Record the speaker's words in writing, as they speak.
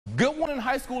Good one in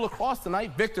high school lacrosse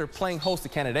tonight. Victor playing host to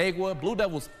Canandaigua. Blue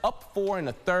Devils up 4 in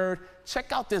the third.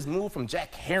 Check out this move from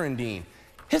Jack Herendine.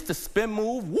 Hits the spin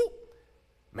move. Whoop.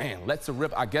 Man, lets it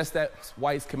rip. I guess that's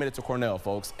why he's committed to Cornell,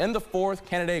 folks. In the fourth,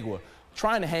 Canandaigua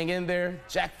trying to hang in there.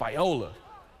 Jack Viola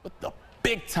with the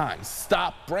big-time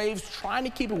stop. Braves trying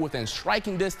to keep it within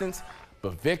striking distance,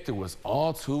 but Victor was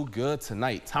all too good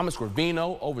tonight. Thomas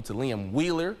Gravino over to Liam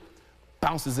Wheeler.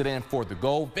 Bounces it in for the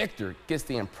goal. Victor gets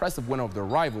the impressive win over the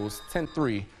rivals,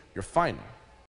 10-3, your final.